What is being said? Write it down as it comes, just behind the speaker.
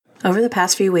Over the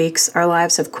past few weeks, our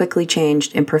lives have quickly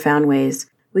changed in profound ways.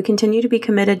 We continue to be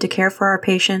committed to care for our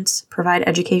patients, provide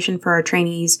education for our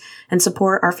trainees, and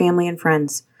support our family and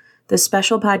friends. This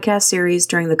special podcast series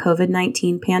during the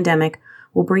COVID-19 pandemic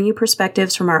will bring you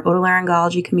perspectives from our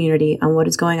otolaryngology community on what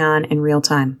is going on in real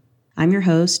time. I'm your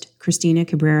host, Christina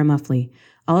Cabrera Muffley.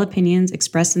 All opinions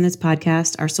expressed in this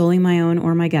podcast are solely my own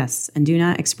or my guests and do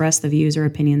not express the views or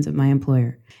opinions of my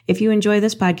employer. If you enjoy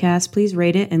this podcast, please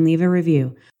rate it and leave a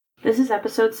review. This is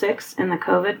episode 6 in the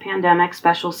COVID pandemic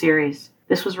special series.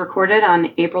 This was recorded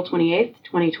on April 28th,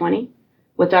 2020,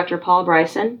 with Dr. Paul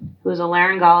Bryson, who is a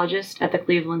laryngologist at the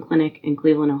Cleveland Clinic in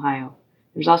Cleveland, Ohio.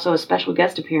 There's also a special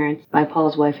guest appearance by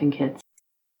Paul's wife and kids.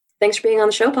 Thanks for being on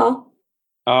the show, Paul.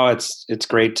 Oh, it's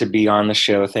great to be on the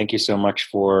show. Thank you so much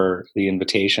for the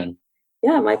invitation.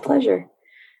 Yeah, my pleasure.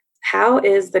 How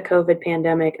is the COVID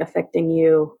pandemic affecting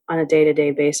you on a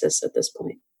day-to-day basis at this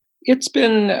point? It's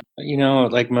been,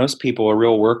 like most people, a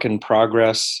real work in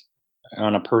progress.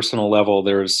 On a personal level,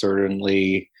 there's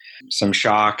certainly some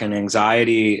shock and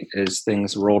anxiety as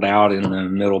things rolled out in the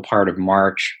middle part of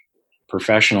March.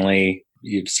 Professionally,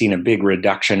 you've seen a big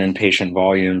reduction in patient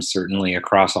volumes, certainly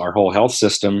across our whole health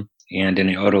system and in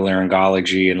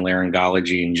otolaryngology and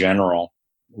laryngology in general.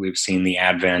 We've seen the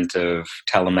advent of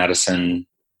telemedicine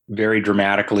very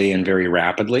dramatically and very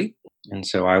rapidly. And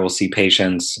so I will see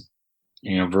patients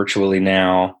virtually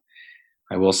now.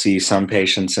 I will see some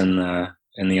patients in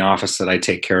the office that I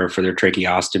take care of for their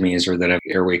tracheostomies or that have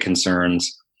airway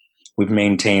concerns. We've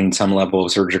maintained some level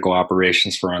of surgical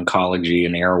operations for oncology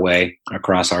and airway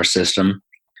across our system.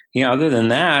 Other than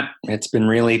that, it's been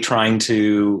really trying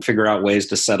to figure out ways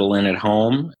to settle in at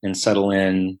home and settle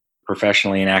in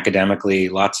professionally and academically.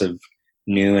 Lots of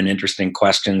new and interesting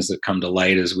questions that come to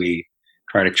light as we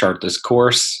try to chart this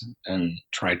course and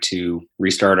try to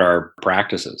restart our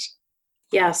practices.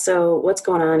 Yeah, so what's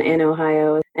going on in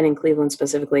Ohio and in Cleveland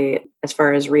specifically as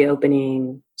far as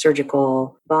reopening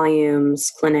surgical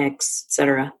volumes, clinics, et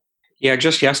cetera? Yeah,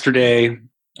 just yesterday,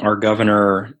 our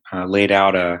governor laid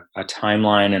out a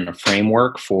timeline and a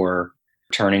framework for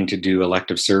returning to do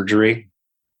elective surgery.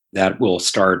 That will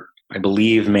start, I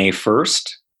believe, May 1st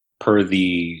per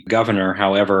the governor.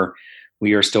 However,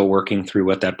 we are still working through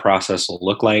what that process will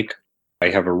look like. I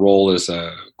have a role as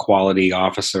a quality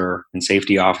officer and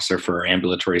safety officer for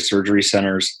ambulatory surgery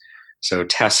centers. So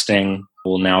testing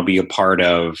will now be a part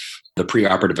of the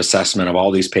preoperative assessment of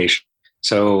all these patients.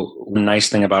 So the nice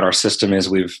thing about our system is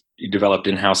we've developed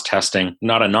in-house testing,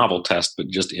 not a novel test, but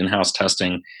just in-house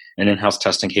testing and in-house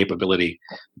testing capability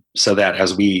so that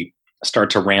as we start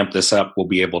to ramp this up, we'll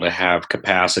be able to have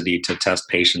capacity to test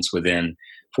patients within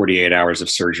 48 hours of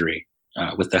surgery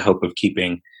with the hope of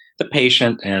keeping the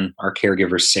patient and our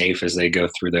caregivers safe as they go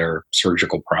through their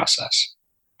surgical process.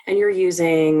 And you're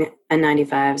using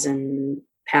N95s and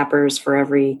PAPRs for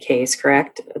every case,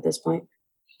 correct, at this point?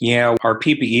 Yeah, our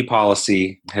PPE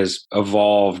policy has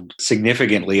evolved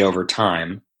significantly over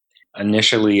time.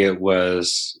 Initially, it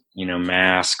was,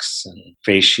 masks and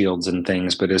face shields and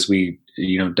things. But as we,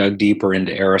 dug deeper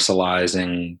into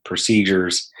aerosolizing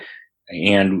procedures,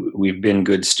 and we've been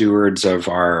good stewards of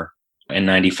our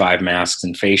N95 masks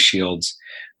and face shields,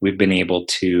 we've been able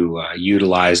to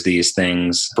utilize these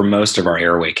things for most of our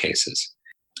airway cases.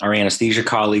 Our anesthesia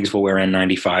colleagues will wear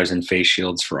N95s and face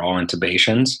shields for all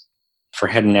intubations. For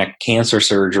head and neck cancer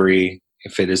surgery,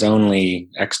 if it is only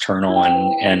external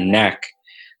and neck,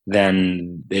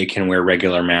 then they can wear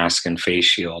regular mask and face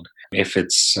shield. If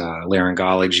it's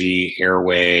laryngology,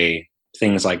 airway,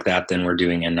 things like that, then we're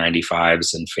doing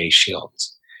N95s and face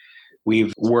shields.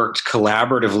 We've worked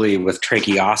collaboratively with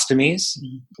tracheostomies.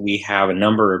 We have a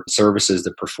number of services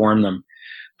that perform them,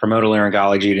 from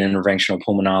otolaryngology to interventional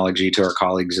pulmonology to our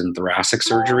colleagues in thoracic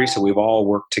surgery. So we've all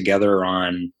worked together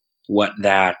on what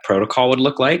that protocol would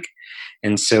look like.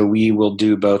 And so we will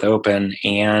do both open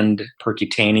and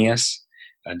percutaneous,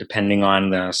 depending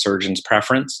on the surgeon's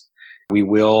preference. We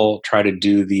will try to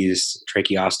do these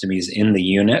tracheostomies in the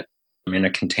unit, in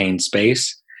a contained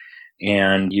space,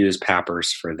 and use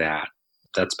PAPRs for that.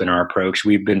 That's been our approach.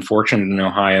 We've been fortunate in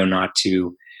Ohio not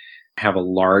to have a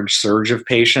large surge of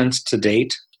patients to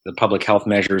date. The public health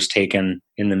measures taken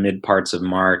in the mid parts of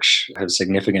March have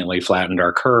significantly flattened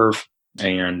our curve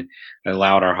and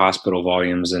allowed our hospital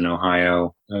volumes in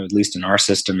Ohio, at least in our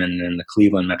system and in the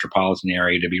Cleveland metropolitan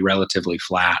area, to be relatively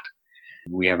flat.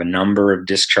 We have a number of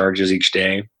discharges each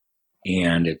day,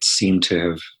 and it seemed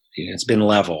to have, it's been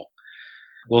level.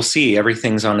 We'll see.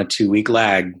 Everything's on a 2-week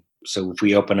lag. So if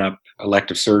we open up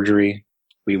elective surgery,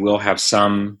 we will have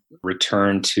some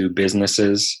return to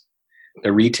businesses.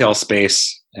 The retail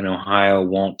space in Ohio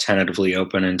won't tentatively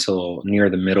open until near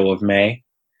the middle of May.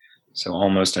 So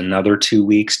almost another 2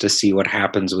 weeks to see what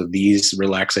happens with these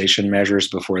relaxation measures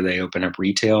before they open up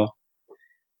retail.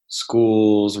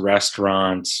 Schools,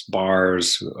 restaurants,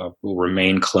 bars will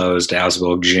remain closed, as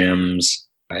will gyms,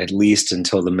 at least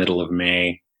until the middle of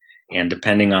May. And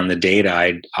depending on the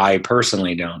data, I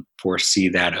personally don't foresee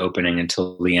that opening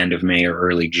until the end of May or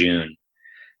early June.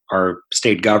 Our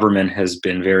state government has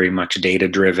been very much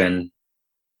data-driven.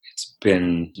 It's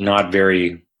been not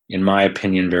very, in my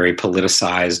opinion, very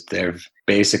politicized. They've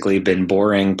basically been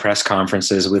boring press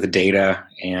conferences with data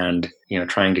and,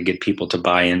 trying to get people to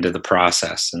buy into the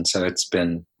process. And so it's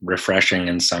been refreshing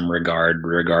in some regard,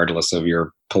 regardless of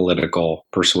your political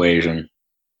persuasion.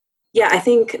 Yeah, I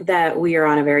think that we are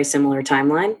on a very similar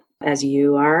timeline as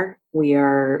you are. We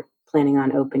are planning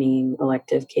on opening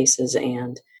elective cases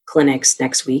and clinics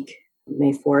next week,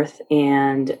 May 4th.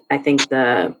 And I think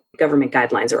the government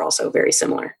guidelines are also very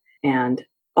similar and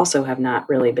also have not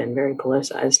really been very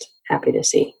politicized. Happy to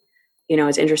see.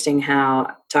 It's interesting how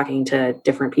talking to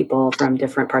different people from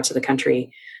different parts of the country,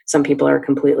 some people are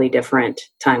completely different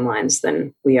timelines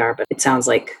than we are, but it sounds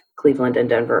like Cleveland and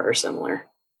Denver are similar.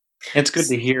 It's good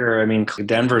to hear. I mean,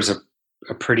 Denver's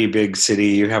a pretty big city.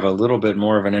 You have a little bit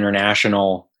more of an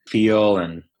international feel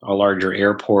and a larger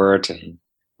airport and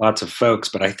lots of folks,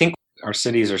 but I think our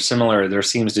cities are similar. There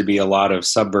seems to be a lot of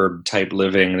suburb type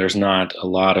living. There's not a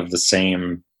lot of the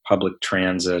same public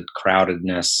transit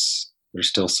crowdedness. There's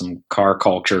still some car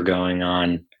culture going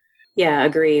on. Yeah,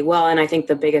 agree. Well, and I think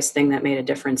the biggest thing that made a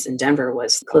difference in Denver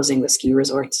was closing the ski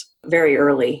resorts very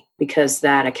early, because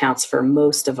that accounts for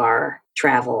most of our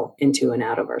travel into and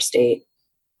out of our state.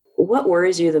 What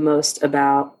worries you the most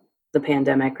about the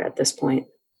pandemic at this point?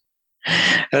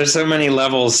 There's so many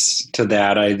levels to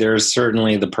that. There's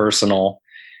certainly the personal.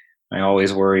 I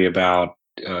always worry about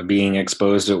being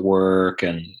exposed at work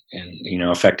and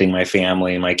affecting my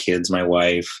family, my kids, my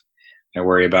wife. I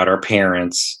worry about our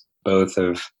parents. Both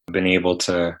have been able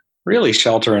to really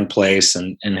shelter in place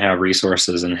and have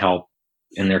resources and help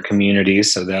in their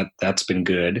communities. So that's been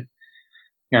good.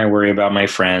 I worry about my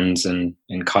friends and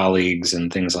colleagues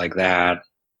and things like that.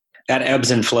 That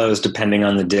ebbs and flows depending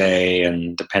on the day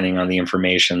and depending on the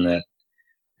information that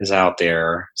is out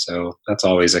there. So that's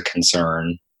always a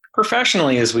concern.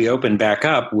 Professionally, as we open back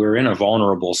up, we're in a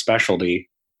vulnerable specialty.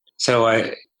 So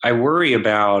I worry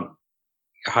about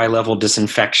high-level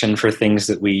disinfection for things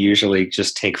that we usually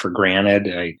just take for granted.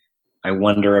 I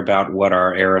wonder about what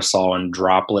our aerosol and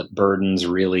droplet burdens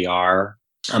really are.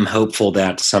 I'm hopeful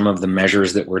that some of the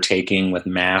measures that we're taking with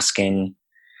masking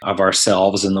of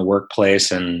ourselves in the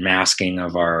workplace and masking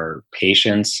of our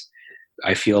patients,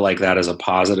 I feel like that is a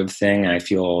positive thing. I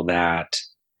feel that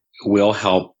will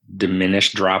help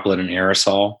diminish droplet and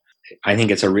aerosol. I think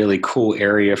it's a really cool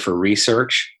area for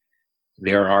research.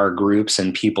 There are groups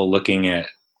and people looking at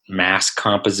mask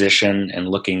composition and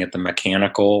looking at the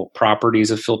mechanical properties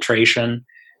of filtration,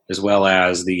 as well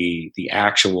as the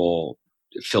actual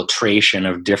filtration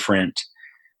of different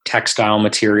textile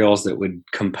materials that would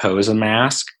compose a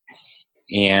mask.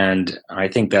 And I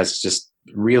think that's just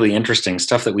really interesting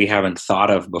stuff that we haven't thought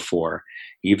of before,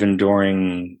 even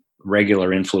during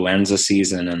regular influenza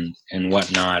season and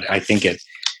whatnot. I think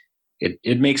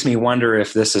it makes me wonder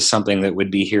if this is something that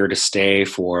would be here to stay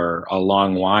for a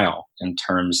long while in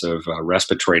terms of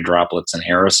respiratory droplets and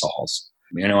aerosols.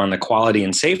 On the quality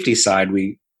and safety side,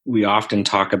 we often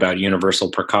talk about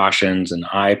universal precautions, and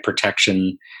eye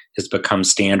protection has become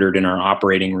standard in our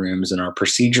operating rooms and our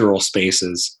procedural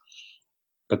spaces.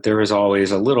 But there is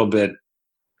always a little bit,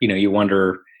 you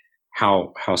wonder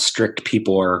how strict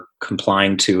people are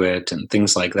complying to it and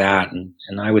things like that.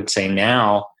 And I would say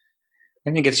now,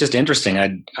 I think it's just interesting.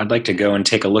 I'd like to go and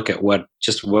take a look at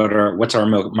what's our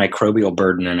microbial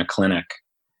burden in a clinic.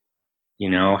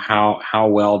 How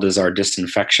well does our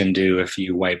disinfection do if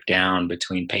you wipe down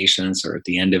between patients or at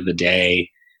the end of the day?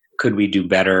 Could we do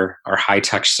better? Are high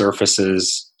touch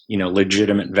surfaces,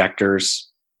 legitimate vectors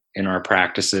in our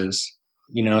practices?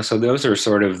 So those are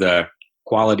sort of the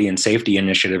quality and safety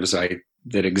initiatives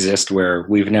that exist where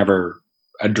we've never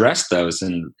addressed those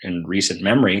in recent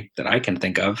memory that I can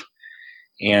think of.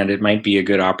 And it might be a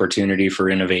good opportunity for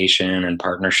innovation and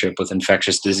partnership with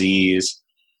infectious disease.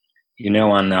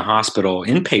 On the hospital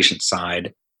inpatient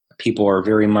side, people are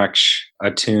very much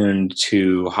attuned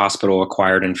to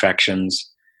hospital-acquired infections.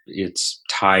 It's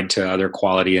tied to other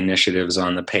quality initiatives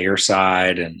on the payer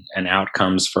side and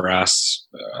outcomes for us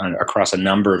across a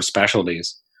number of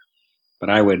specialties.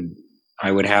 But I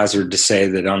would hazard to say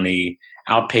that on the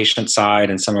outpatient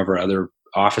side and some of our other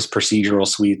office procedural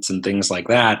suites and things like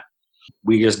that,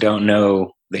 we just don't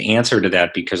know the answer to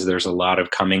that because there's a lot of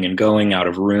coming and going out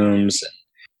of rooms.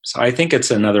 So I think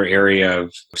it's another area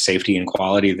of safety and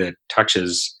quality that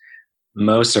touches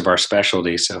most of our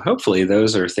specialties. So hopefully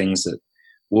those are things that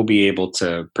we'll be able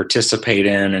to participate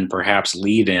in and perhaps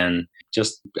lead in.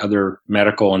 Just other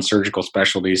medical and surgical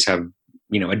specialties have,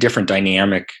 a different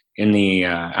dynamic in the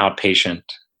outpatient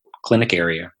clinic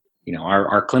area.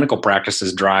 Our clinical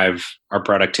practices drive our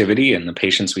productivity and the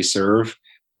patients we serve.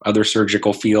 Other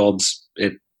surgical fields,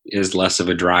 it is less of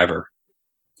a driver.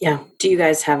 Yeah. Do you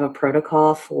guys have a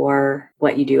protocol for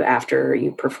what you do after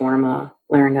you perform a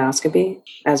laryngoscopy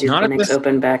as your clinics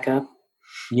open back up?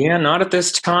 Yeah, not at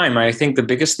this time. I think the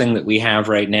biggest thing that we have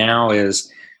right now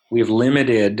is we've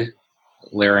limited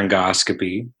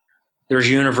laryngoscopy. There's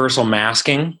universal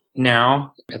masking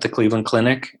now at the Cleveland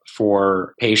Clinic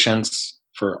for patients,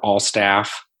 for all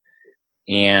staff.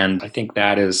 And I think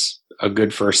that is a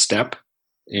good first step.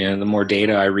 The more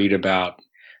data I read about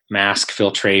mask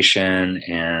filtration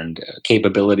and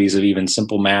capabilities of even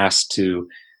simple masks to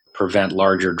prevent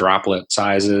larger droplet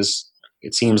sizes,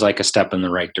 it seems like a step in the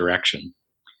right direction.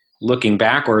 Looking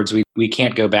backwards, we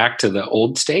can't go back to the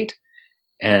old state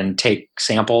and take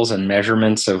samples and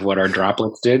measurements of what our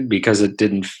droplets did because it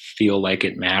didn't feel like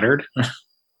it mattered.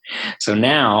 So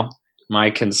now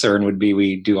my concern would be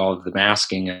we do all of the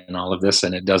masking and all of this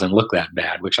and it doesn't look that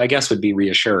bad, which I guess would be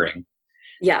reassuring.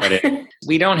 Yeah. But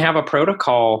we don't have a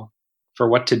protocol for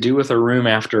what to do with a room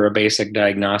after a basic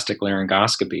diagnostic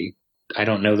laryngoscopy. I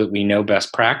don't know that we know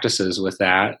best practices with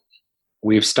that.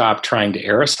 We've stopped trying to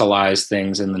aerosolize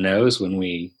things in the nose when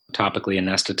we topically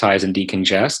anesthetize and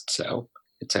decongest. So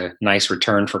it's a nice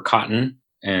return for cotton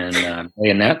and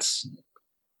bayonets.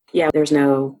 Yeah, there's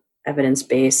no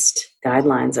evidence-based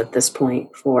guidelines at this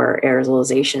point for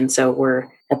aerosolization. So we're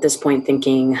at this point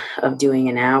thinking of doing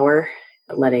an hour,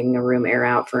 letting a room air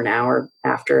out for an hour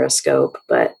after a scope,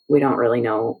 but we don't really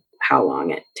know how long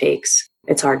it takes.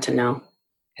 It's hard to know.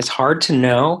 It's hard to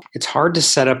know. It's hard to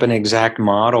set up an exact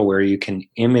model where you can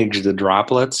image the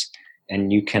droplets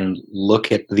and you can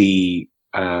look at the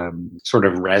sort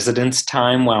of residence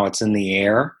time while it's in the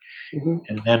air. Mm-hmm.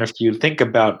 And then if you think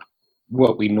about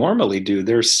what we normally do,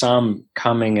 there's some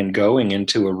coming and going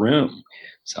into a room.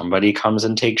 Somebody comes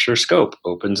and takes your scope,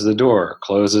 opens the door,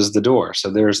 closes the door. So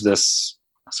there's this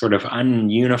sort of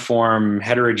ununiform,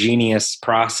 heterogeneous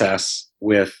process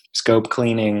with scope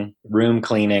cleaning, room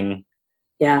cleaning.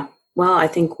 Yeah. Well, I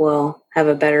think we'll have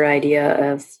a better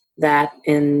idea of that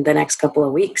in the next couple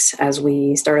of weeks as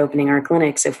we start opening our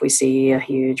clinics. If we see a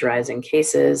huge rise in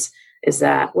cases, we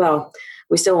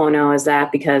still won't know is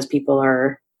that because people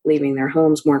are leaving their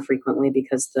homes more frequently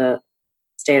because the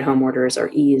stay-at-home orders are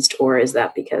eased, or is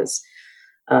that because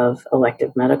of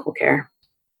elective medical care?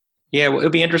 Yeah, well,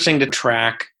 it'll be interesting to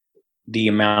track the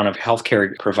amount of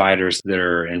healthcare providers that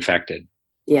are infected.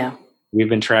 Yeah. We've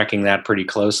been tracking that pretty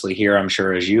closely here, I'm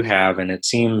sure, as you have, and it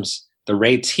seems the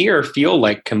rates here feel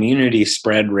like community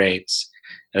spread rates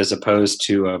as opposed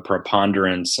to a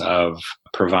preponderance of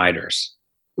providers.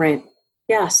 Right.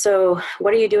 Yeah. So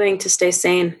what are you doing to stay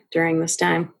sane during this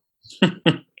time?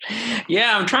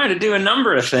 Yeah, I'm trying to do a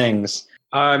number of things.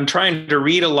 I'm trying to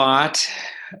read a lot.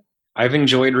 I've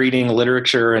enjoyed reading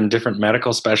literature and different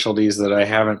medical specialties that I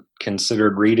haven't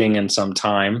considered reading in some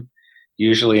time,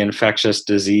 usually infectious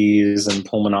disease and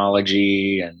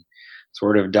pulmonology, and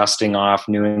sort of dusting off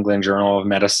New England Journal of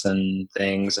Medicine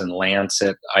things and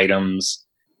Lancet items.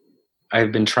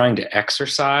 I've been trying to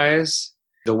exercise.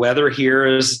 The weather here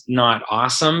is not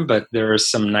awesome, but there are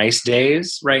some nice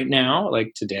days right now.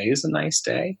 Like today is a nice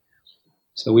day.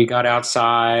 So we got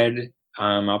outside.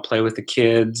 I'll play with the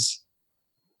kids.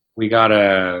 We got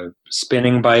a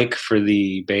spinning bike for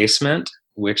the basement,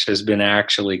 which has been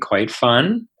actually quite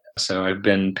fun. So I've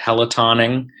been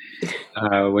Pelotoning,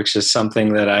 which is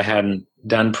something that I hadn't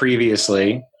done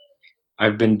previously.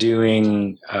 I've been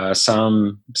doing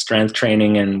some strength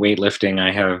training and weightlifting.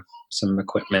 I have some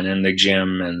equipment in the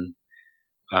gym,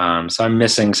 and so I'm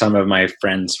missing some of my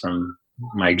friends from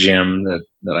my gym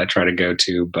that I try to go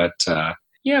to. But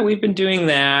yeah, we've been doing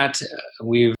that.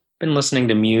 We've been listening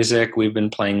to music. We've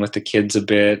been playing with the kids a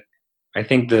bit. I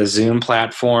think the Zoom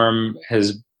platform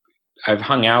I've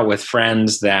hung out with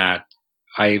friends that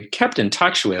I've kept in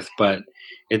touch with, but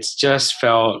it's just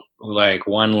felt like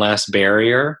one less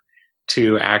barrier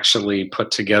to actually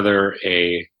put together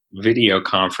a video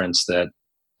conference that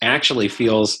actually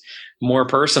feels more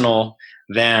personal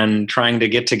than trying to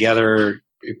get together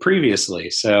previously.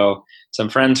 So some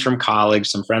friends from college,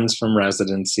 some friends from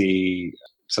residency.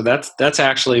 So that's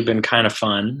actually been kind of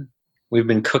fun. We've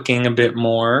been cooking a bit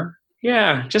more.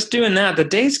 Yeah, just doing that. The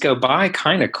days go by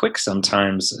kind of quick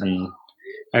sometimes, and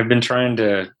I've been trying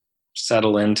to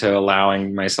settle into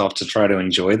allowing myself to try to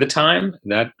enjoy the time.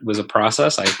 That was a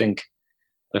process. I think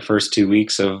the first 2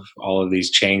 weeks of all of these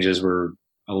changes were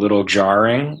a little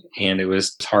jarring, and it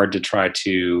was hard to try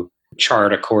to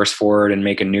chart a course forward and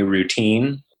make a new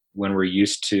routine when we're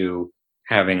used to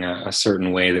having a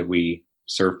certain way that we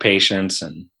serve patients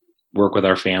and work with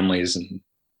our families and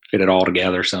fit it all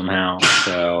together somehow.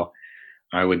 So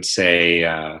I would say,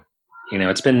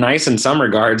 it's been nice in some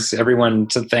regards. Everyone,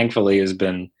 thankfully, has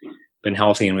been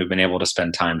healthy, and we've been able to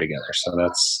spend time together. So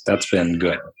that's been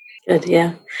good. Good,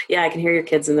 yeah. Yeah, I can hear your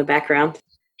kids in the background.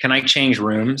 Can I change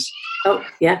rooms? Oh,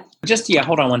 yeah.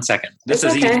 Hold on one second. This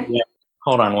is okay. easy.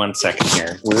 Hold on one second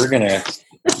here. We're going to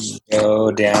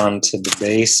go down to the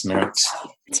basement.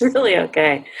 It's really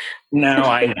okay. No,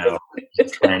 I know. I'm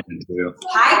trying to do.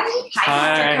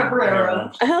 Hi, Dr.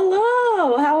 Cabrera.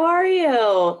 Hello, how are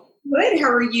you? Good. How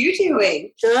are you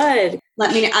doing? Good.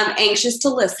 I'm anxious to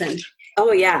listen.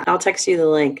 Oh, yeah. I'll text you the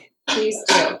link. Please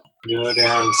do. Go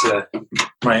down to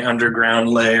my underground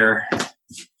lair.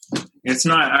 It's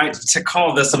not, to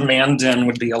call this a man den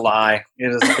would be a lie.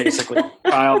 It is basically a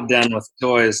child den with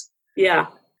toys. Yeah.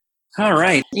 All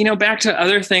right. Back to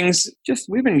other things. Just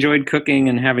we've enjoyed cooking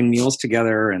and having meals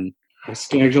together, and a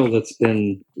schedule that's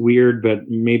been weird, but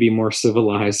maybe more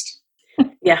civilized.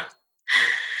 Yeah.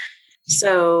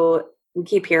 So we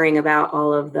keep hearing about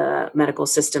all of the medical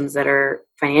systems that are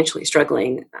financially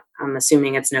struggling. I'm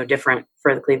assuming it's no different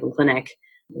for the Cleveland Clinic.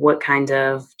 What kind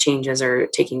of changes are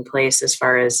taking place as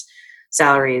far as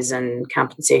salaries and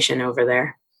compensation over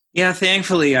there? Yeah,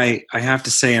 thankfully, I have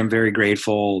to say I'm very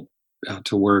grateful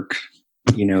to work,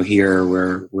 here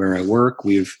where I work.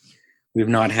 We've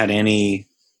not had any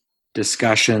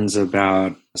discussions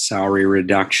about salary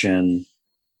reduction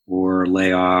or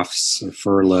layoffs or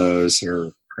furloughs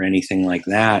or anything like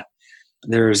that.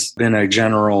 There's been a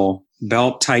general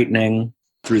belt tightening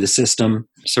through the system,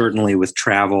 certainly with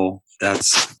travel.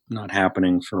 That's not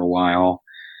happening for a while.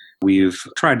 We've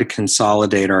tried to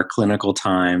consolidate our clinical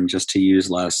time just to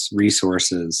use less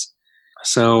resources.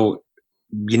 So,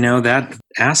 that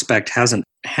aspect hasn't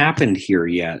happened here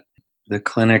yet. The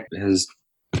clinic has,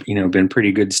 been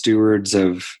pretty good stewards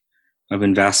of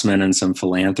investment and some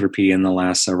philanthropy in the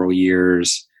last several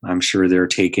years. I'm sure they're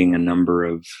taking a number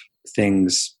of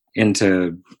things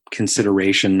into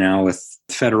consideration now with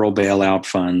federal bailout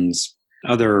funds,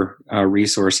 other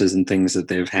resources and things that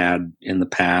they've had in the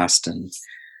past, and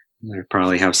they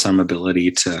probably have some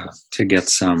ability to get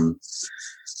some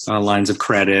lines of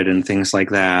credit and things like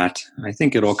that. I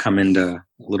think it'll come into a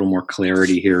little more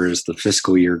clarity here as the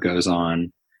fiscal year goes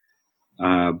on.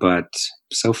 But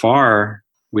so far,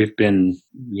 we've been,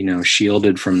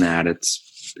 shielded from that.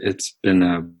 It's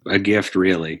been a gift,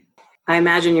 really. I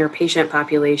imagine your patient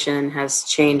population has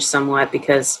changed somewhat,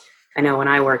 because I know when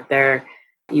I worked there,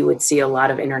 you would see a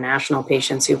lot of international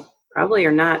patients who probably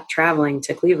are not traveling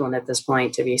to Cleveland at this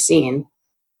point to be seen.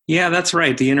 Yeah, that's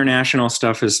right. The international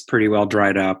stuff is pretty well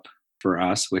dried up for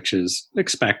us, which is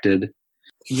expected.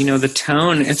 The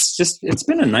tone, it's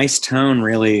been a nice tone,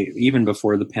 really, even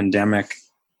before the pandemic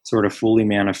sort of fully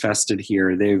manifested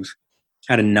here. They've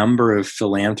had a number of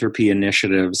philanthropy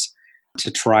initiatives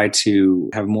to try to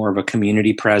have more of a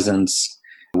community presence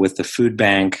with the food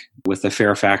bank, with the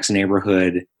Fairfax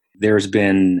neighborhood. There's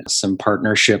been some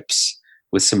partnerships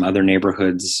with some other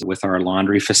neighborhoods with our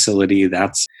laundry facility.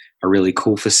 That's a really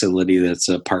cool facility that's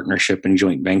a partnership and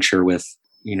joint venture with,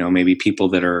 maybe people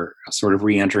that are sort of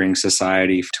re-entering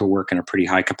society to work in a pretty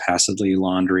high capacity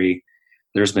laundry.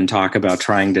 There's been talk about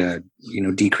trying to,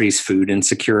 decrease food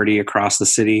insecurity across the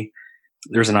city.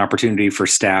 There's an opportunity for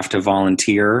staff to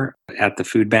volunteer at the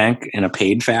food bank in a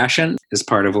paid fashion as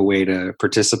part of a way to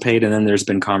participate. And then there's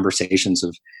been conversations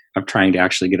of trying to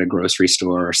actually get a grocery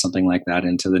store or something like that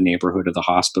into the neighborhood of the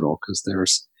hospital, because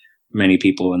there's many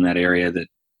people in that area that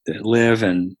live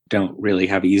and don't really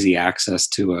have easy access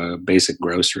to a basic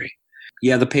grocery.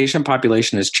 Yeah, the patient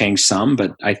population has changed some,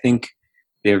 but I think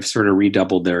they've sort of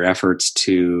redoubled their efforts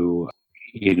to,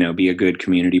 be a good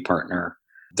community partner.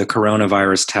 The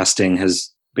coronavirus testing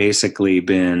has basically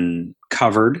been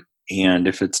covered, and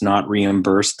if it's not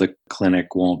reimbursed, the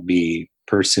clinic won't be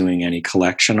pursuing any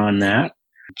collection on that.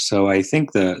 So I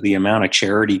think the amount of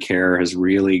charity care has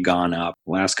really gone up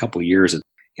the last couple of years.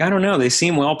 I don't know. They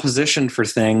seem well positioned for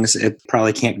things. It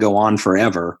probably can't go on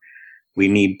forever. We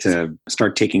need to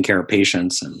start taking care of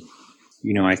patients. And,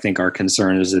 I think our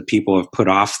concern is that people have put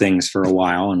off things for a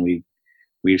while, and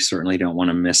we certainly don't want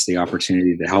to miss the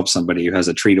opportunity to help somebody who has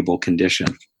a treatable condition.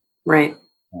 Right.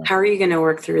 How are you going to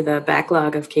work through the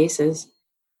backlog of cases?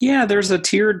 Yeah, there's a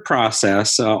tiered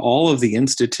process. All of the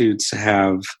institutes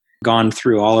have gone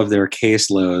through all of their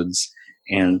caseloads,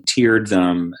 and tiered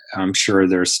them. I'm sure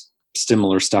there's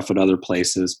similar stuff at other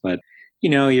places, but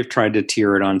you've tried to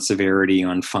tier it on severity,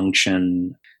 on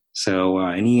function. So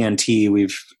in ENT,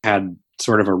 we've had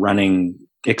sort of a running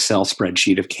Excel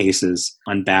spreadsheet of cases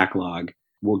on backlog.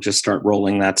 We'll just start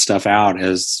rolling that stuff out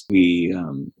as we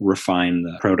refine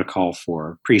the protocol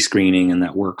for pre-screening and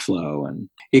that workflow. And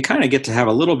you kind of get to have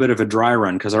a little bit of a dry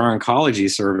run because our oncology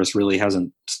service really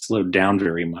hasn't slowed down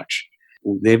very much.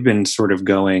 They've been sort of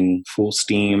going full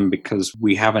steam because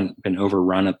we haven't been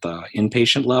overrun at the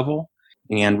inpatient level.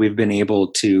 And we've been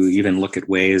able to even look at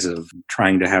ways of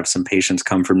trying to have some patients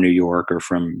come from New York or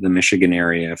from the Michigan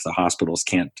area if the hospitals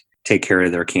can't take care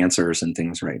of their cancers and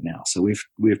things right now. So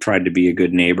we've tried to be a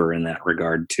good neighbor in that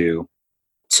regard too.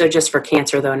 So just for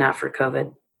cancer though, not for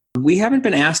COVID? We haven't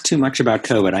been asked too much about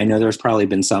COVID. I know there's probably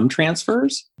been some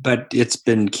transfers, but it's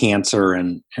been cancer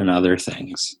and other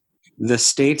things. The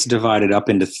state's divided up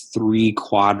into 3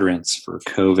 quadrants for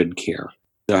COVID care.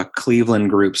 The Cleveland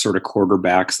group sort of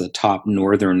quarterbacks the top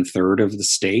northern third of the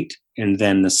state, and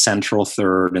then the central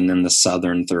third, and then the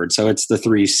southern third. So it's the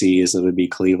 3 C's. It would be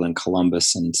Cleveland,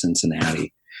 Columbus, and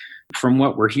Cincinnati. From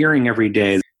what we're hearing every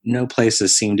day, no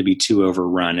places seem to be too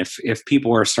overrun. If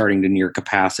people are starting to near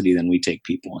capacity, then we take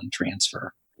people and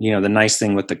transfer. The nice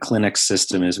thing with the clinic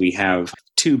system is we have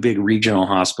 2 big regional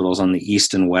hospitals on the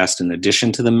east and west in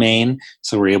addition to the main.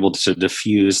 So we're able to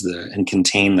diffuse and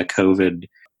contain the COVID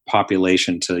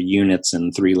population to units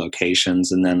in 3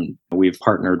 locations. And then we've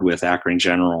partnered with Akron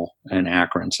General and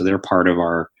Akron. So they're part of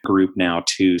our group now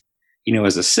too.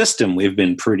 As a system, we've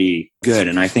been pretty good.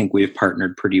 And I think we've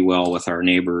partnered pretty well with our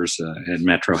neighbors at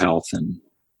Metro Health and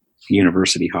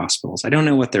university hospitals. I don't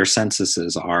know what their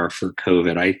censuses are for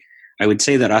COVID. I would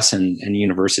say that us and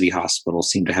university hospitals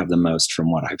seem to have the most from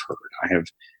what I've heard. I have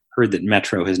heard that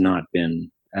Metro has not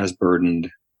been as burdened.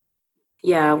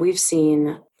 Yeah, we've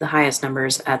seen the highest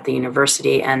numbers at the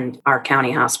university and our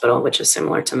county hospital, which is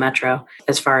similar to Metro,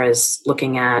 as far as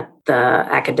looking at the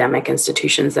academic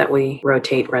institutions that we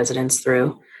rotate residents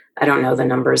through. I don't know the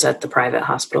numbers at the private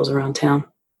hospitals around town.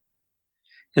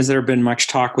 Has there been much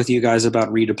talk with you guys about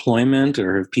redeployment,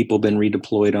 or have people been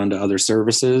redeployed onto other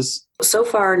services? So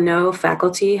far, no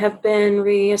faculty have been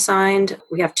reassigned.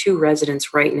 We have 2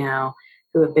 residents right now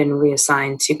who have been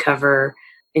reassigned to cover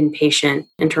inpatient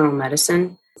internal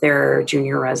medicine. They're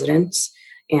junior residents,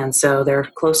 and so they're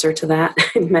closer to that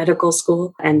in medical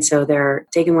school. And so they're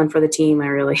taking one for the team. I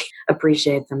really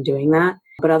appreciate them doing that.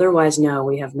 But otherwise, no,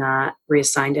 we have not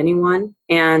reassigned anyone.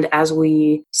 And as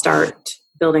we start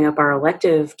building up our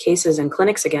elective cases and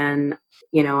clinics again,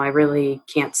 I really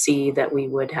can't see that we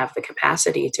would have the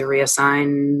capacity to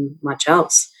reassign much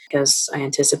else, because I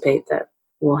anticipate that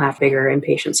we'll have bigger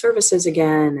inpatient services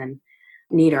again and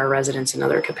need our residents in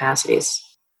other capacities.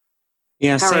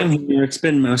 Yeah, same here. It's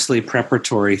been mostly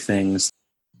preparatory things.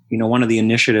 One of the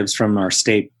initiatives from our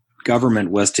state government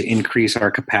was to increase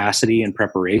our capacity in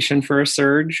preparation for a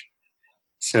surge.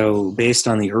 So based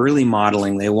on the early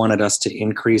modeling, they wanted us to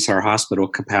increase our hospital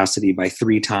capacity by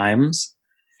 3 times.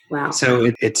 Wow.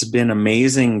 So it's been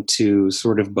amazing to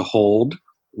sort of behold.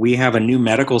 We have a new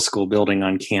medical school building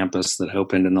on campus that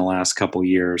opened in the last couple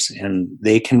years, and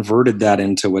they converted that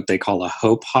into what they call a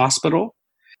Hope Hospital.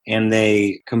 And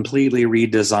they completely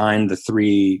redesigned the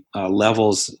 3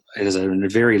 levels as a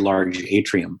very large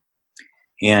atrium.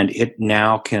 And it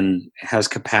now has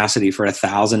capacity for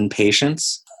 1,000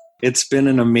 patients. It's been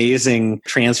an amazing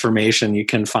transformation. You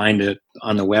can find it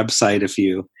on the website if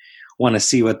you want to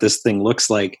see what this thing looks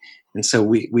like. And so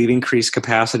we've increased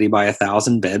capacity by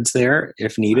 1,000 beds there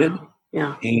if needed. Wow.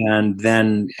 Yeah. And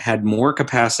then had more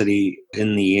capacity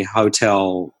in the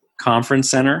hotel conference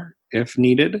center if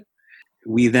needed.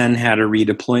 We then had a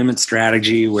redeployment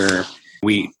strategy where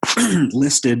we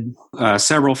listed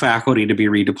several faculty to be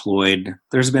redeployed.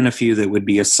 There's been a few that would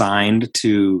be assigned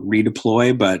to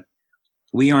redeploy, but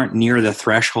we aren't near the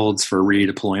thresholds for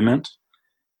redeployment.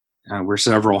 We're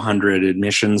several hundred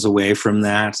admissions away from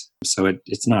that. So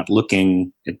it's not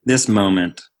looking at this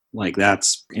moment like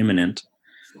that's imminent.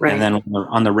 Right. And then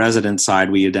on the resident side,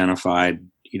 we identified,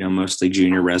 mostly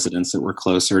junior residents that were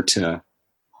closer to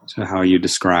how you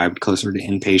described, closer to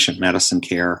inpatient medicine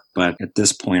care. But at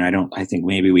this point, I think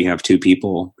maybe we have 2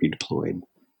 people redeployed.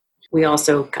 We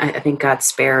also, I think, got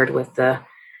spared with the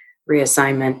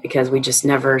reassignment because we just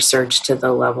never surged to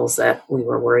the levels that we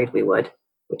were worried we would,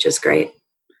 which is great.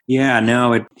 Yeah,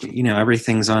 no,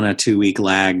 everything's on a 2-week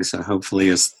lag. So hopefully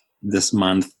as this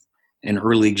month in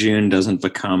early June doesn't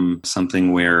become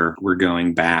something where we're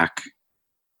going back.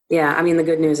 Yeah, the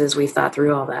good news is we thought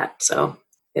through all that. So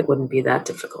it wouldn't be that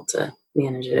difficult to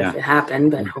manage it if it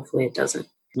happened, but hopefully it doesn't.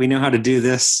 We know how to do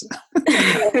this.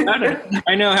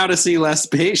 I know how to see less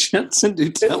patients and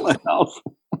do telehealth.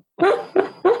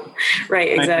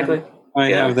 Right, exactly. I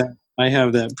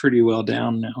have that pretty well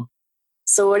down now.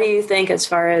 So what do you think as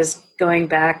far as going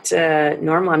back to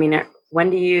normal? I mean, when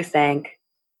do you think,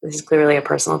 this is clearly a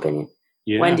personal opinion,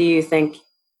 when do you think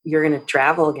you're going to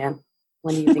travel again?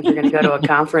 When do you think you're going to go to a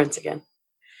conference again?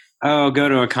 Oh, go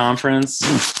to a conference?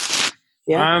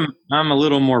 Yeah. I'm a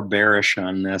little more bearish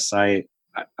on this. I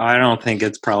don't think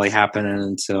it's probably happening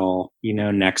until,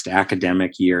 next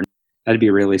academic year. I'd be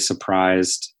really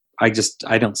surprised. I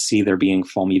don't see there being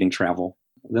fall meeting travel.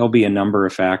 There'll be a number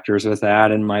of factors with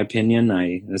that, in my opinion.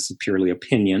 This is purely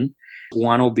opinion.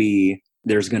 One will be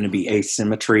there's going to be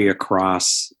asymmetry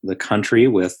across the country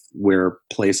with where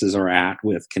places are at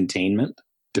with containment,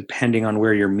 depending on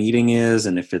where your meeting is,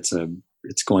 and if it's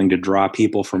going to draw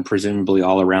people from presumably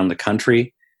all around the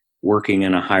country working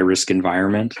in a high risk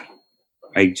environment.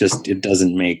 It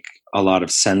doesn't make a lot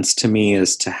of sense to me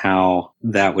as to how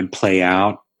that would play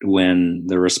out when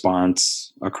the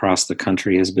response across the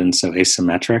country has been so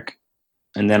asymmetric.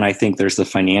 And then I think there's the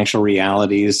financial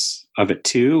realities of it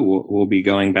too. We'll be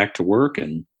going back to work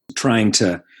and trying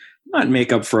to not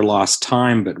make up for lost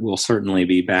time, but we'll certainly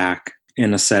be back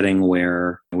in a setting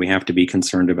where we have to be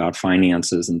concerned about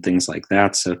finances and things like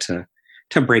that. So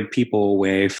to break people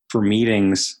away for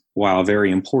meetings, while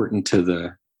very important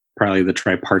to probably the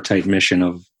tripartite mission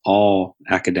of all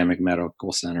academic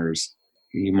medical centers,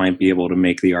 you might be able to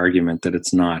make the argument that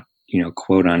it's not,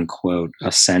 quote unquote,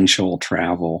 essential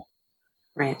travel.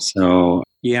 Right. So,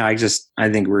 yeah, I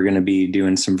think we're going to be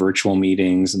doing some virtual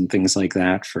meetings and things like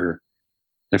that for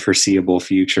the foreseeable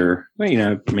future.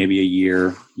 Well, maybe a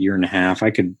year and a half.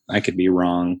 I could be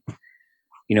wrong.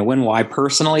 When will I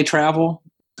personally travel?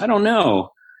 I don't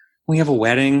know. We have a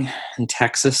wedding in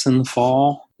Texas in the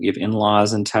fall. We have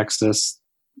in-laws in Texas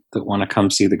that want to come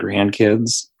see the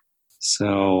grandkids.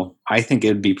 So I think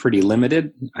it'd be pretty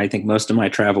limited. I think most of my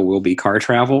travel will be car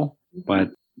travel, but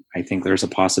I think there's a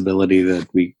possibility that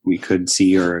we could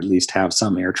see or at least have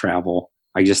some air travel.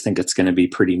 I just think it's going to be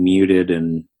pretty muted,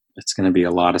 and it's going to be a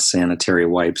lot of sanitary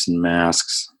wipes and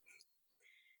masks.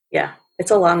 Yeah,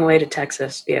 it's a long way to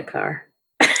Texas via car.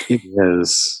 It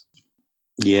is.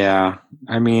 Yeah.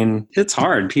 I mean, it's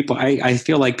hard. I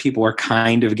feel like people are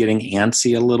kind of getting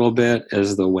antsy a little bit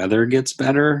as the weather gets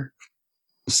better.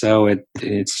 So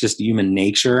it's just human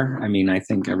nature. I mean, I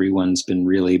think everyone's been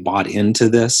really bought into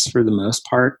this for the most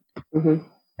part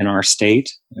in our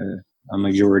state, a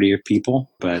majority of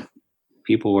people, but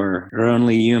people are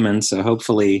only human. So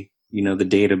hopefully, the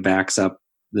data backs up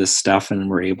this stuff and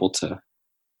we're able to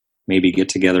maybe get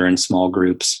together in small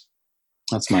groups.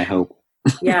 That's my hope.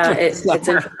 Yeah,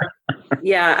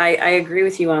 I agree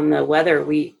with you on the weather.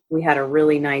 We had a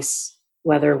really nice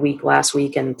weather week last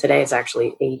week, and today it's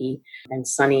actually 80 and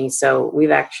sunny. So we've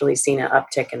actually seen an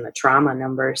uptick in the trauma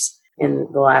numbers in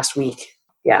the last week.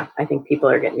 Yeah, I think people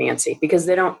are getting antsy because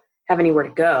they don't have anywhere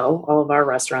to go. All of our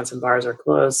restaurants and bars are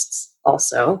closed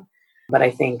also, but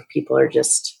I think people are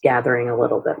just gathering a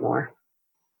little bit more.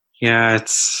 Yeah,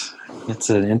 it's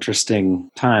an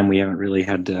interesting time. We haven't really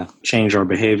had to change our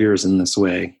behaviors in this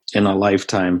way in a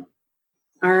lifetime.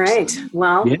 All right.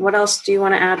 Well, What else do you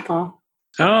want to add, Paul?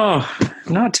 Oh,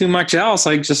 not too much else.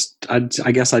 I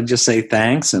guess I'd just say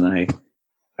thanks, and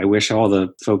I wish all the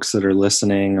folks that are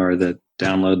listening or that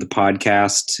download the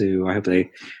podcast I hope they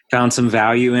found some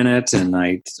value in it, and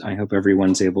I hope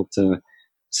everyone's able to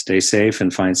stay safe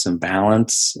and find some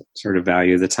balance, sort of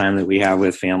value the time that we have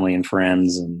with family and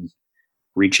friends, and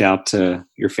reach out to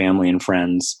your family and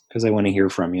friends because I want to hear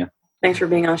from you. Thanks for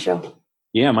being on the show.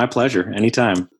 Yeah, my pleasure. Anytime.